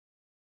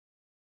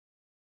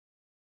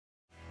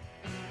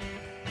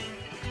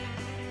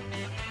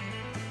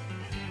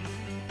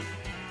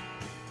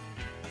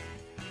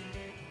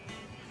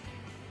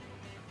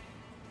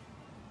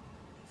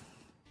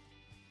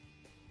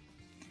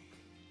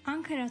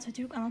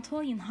Atatürk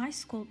Anadolu Li High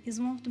School is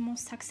one of the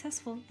most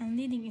successful and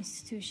leading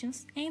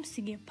institutions, aims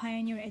to give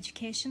pioneer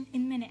education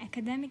in many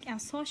academic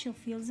and social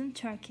fields in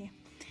Turkey.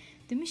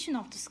 The mission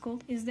of the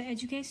school is to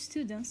educate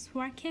students who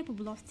are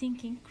capable of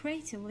thinking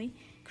creatively,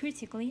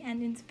 critically,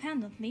 and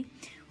independently,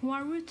 who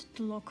are rooted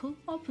to local,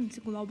 open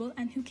to global,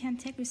 and who can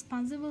take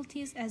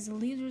responsibilities as the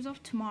leaders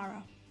of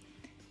tomorrow.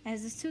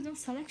 As the student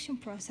selection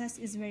process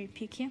is very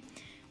picky,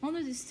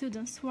 only the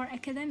students who are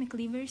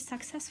academically very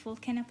successful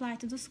can apply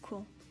to the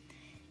school.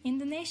 In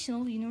the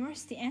National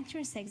University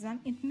Entrance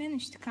Exam, it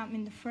managed to come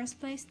in the first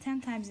place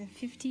 10 times in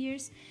 50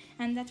 years,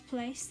 and that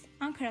placed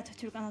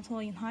Atatürk Anadolu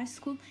Li High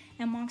School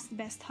amongst the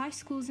best high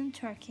schools in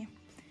Turkey.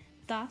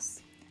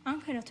 Thus,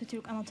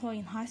 Atatürk Anadolu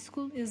Li High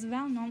School is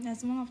well known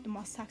as one of the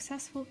most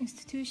successful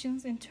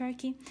institutions in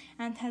Turkey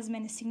and has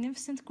many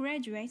significant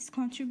graduates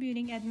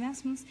contributing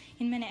advancements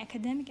in many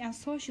academic and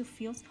social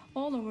fields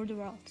all over the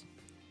world.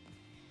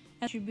 It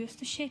contributes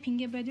to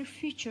shaping a better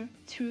future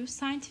through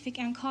scientific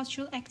and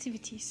cultural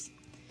activities.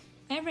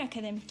 Every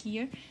academic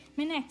year,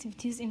 many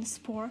activities in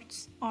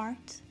sports,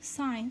 art,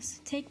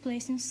 science take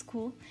place in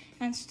school,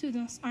 and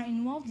students are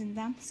involved in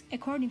them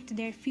according to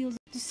their fields.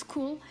 The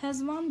school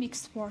has one big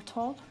sport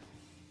hall,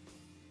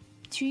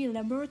 3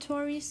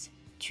 laboratories,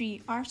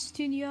 3 art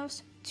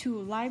studios,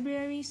 2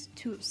 libraries,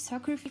 2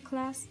 soccer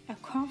class, a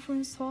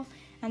conference hall,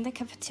 and a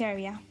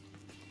cafeteria.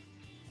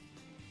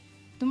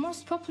 The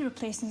most popular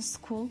place in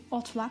school,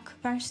 Otlak,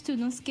 where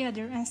students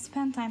gather and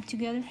spend time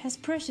together, has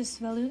precious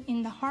value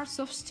in the hearts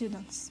of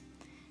students.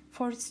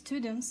 For its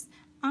students,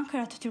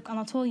 Atatürk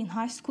Anadolu Li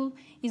High School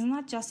is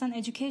not just an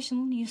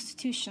educational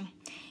institution.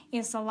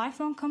 It's a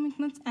lifelong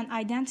commitment and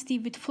identity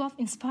with full of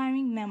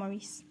inspiring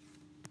memories.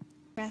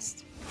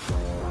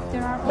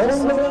 There are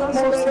also lots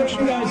of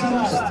social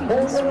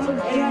students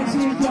from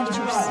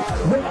teachers.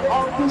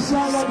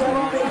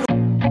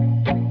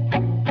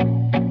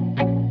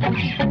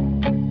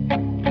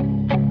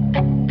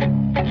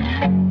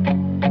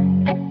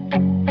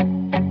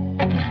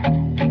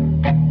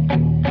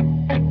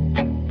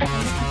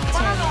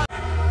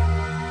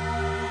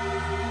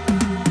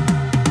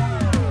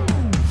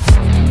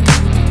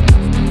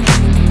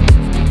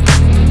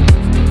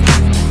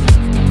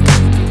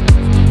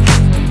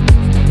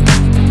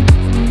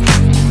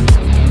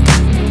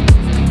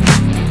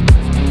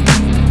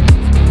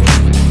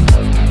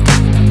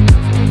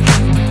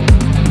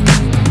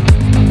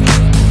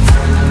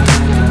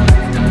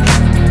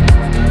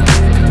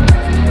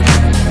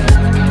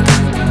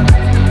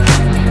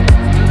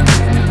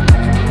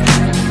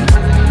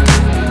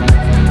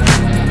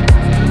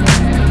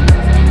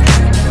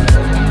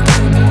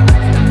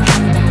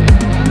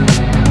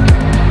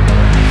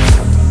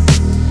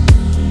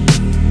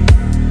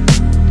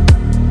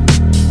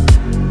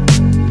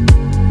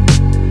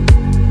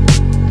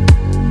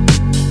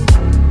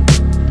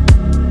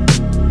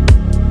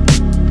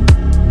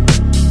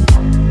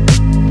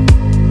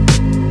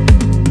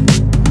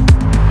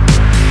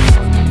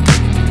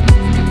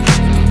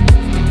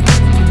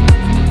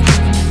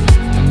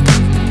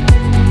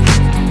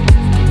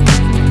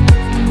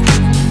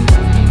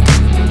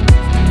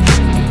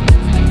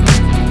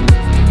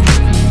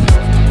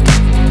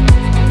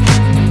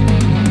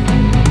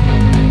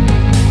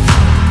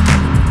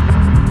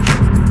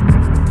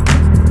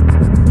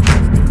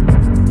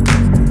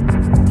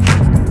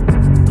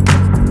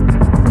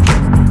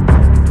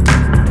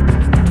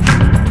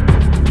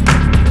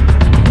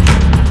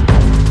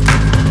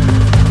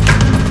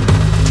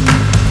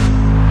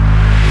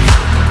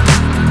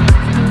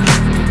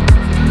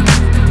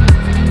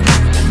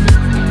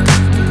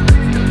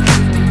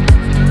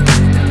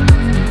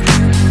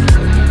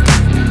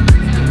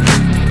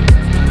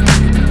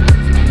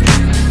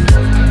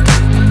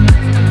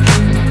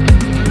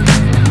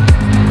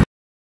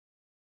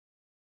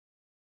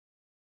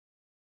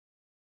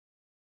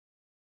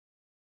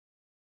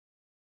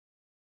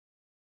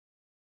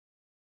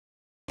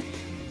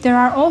 There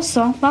are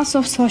also lots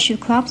of social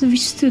clubs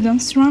which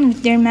students run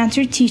with their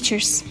mentor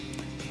teachers.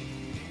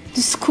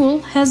 The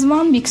school has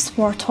one big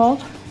sport hall,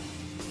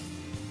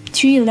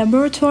 3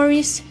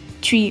 laboratories,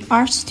 3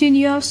 art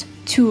studios,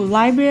 2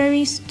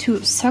 libraries,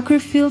 2 soccer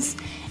fields,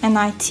 an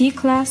IT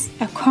class,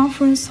 a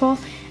conference hall,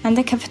 and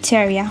a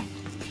cafeteria.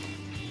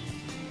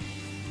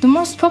 The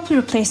most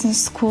popular place in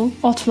school,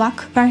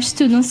 Otlak, where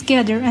students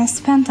gather and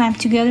spend time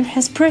together,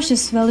 has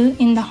precious value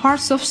in the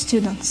hearts of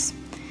students.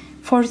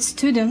 For its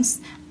students,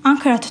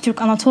 Atatürk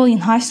Anadolu Li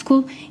High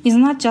School is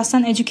not just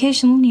an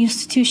educational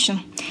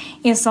institution.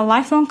 It's a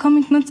lifelong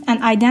commitment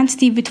and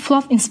identity with full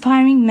of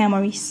inspiring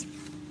memories.